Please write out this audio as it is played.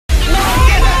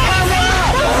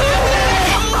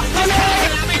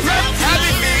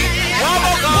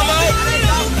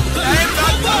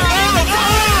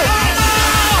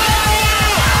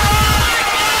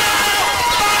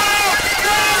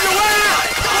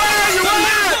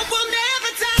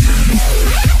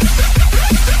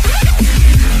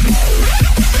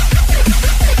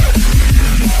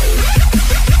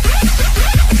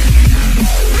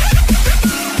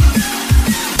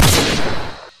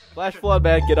flood,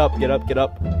 man. Get up, get up, get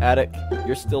up. Attic,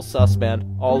 you're still sus,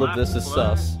 man. All of this is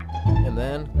sus. And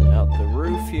then out the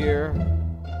roof here.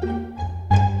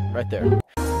 Right there.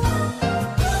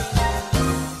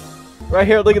 Right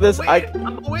here, look at this. I'm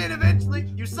gonna win eventually.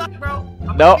 You suck, bro.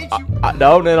 No,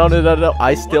 no.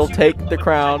 I still take the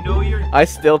crown. I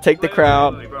still take the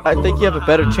crown. I think you have a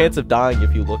better chance of dying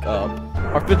if you look up.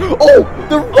 Oh,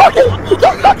 the rocket!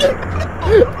 The rocket!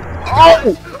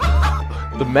 Oh!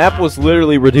 The map was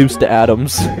literally reduced to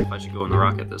atoms. I should go in the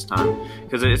rocket this time,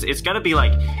 because it's gonna be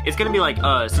like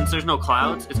since there's no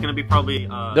clouds, it's gonna be probably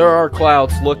there are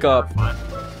clouds. Look up. Come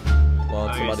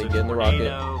on, somebody get in the rocket.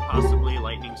 Possibly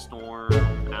lightning storm,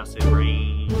 acid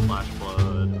rain, flash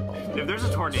flood. If there's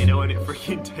a tornado and it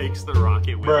freaking takes the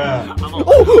rocket with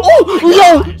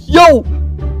Yo!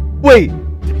 Wait!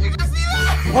 Did you just see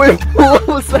that? Wait, what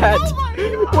was that? Oh my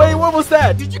God. Wait, what was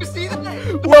that? Did you see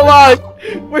that? We're alive!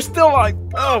 We're still alive!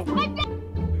 Oh!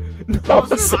 No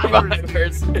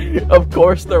survivors. survivors! Of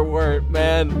course there weren't,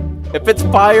 man. If it's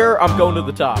fire, I'm going to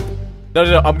the top. No,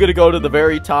 I'm gonna go to the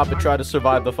very top and try to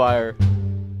survive the fire.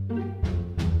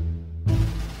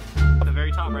 At the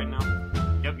very top right now.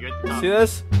 Yep, you're at the top. See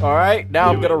this? Alright, now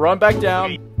I'm gonna run back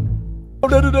down. Oh,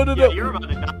 no. Yeah, you're about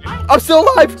to die. I'm still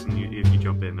alive! If you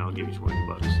jump in, I'll give you 20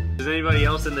 bucks. Does anybody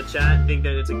else in the chat think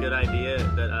that it's a good idea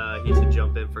that he should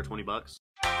jump in for 20 bucks?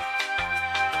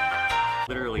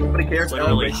 Literally, Nobody cares.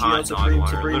 literally Ratio, hot Supreme, dog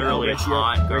water. Supreme, Literally Ratio,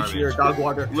 hot Ratio, garbage. dog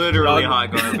water. Literally Dog-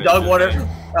 hot garbage. Dog water.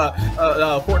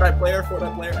 Fortnite player,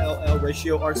 L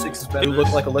ratio, R6 is better. You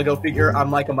look like a Lego figure.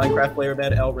 I'm like a Minecraft player,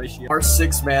 man. L ratio.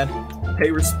 R6, man.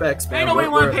 Pay respects, man. Ain't nobody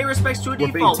want to pay respects to a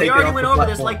being default. We taken already off went the over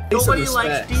this. platform. Like, Pay some nobody likes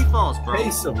respect. defaults, bro. Pay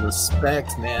some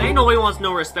respect, man. Ain't nobody wants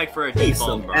no respect for a Pay default,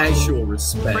 some bro. actual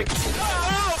respect.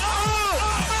 Freak.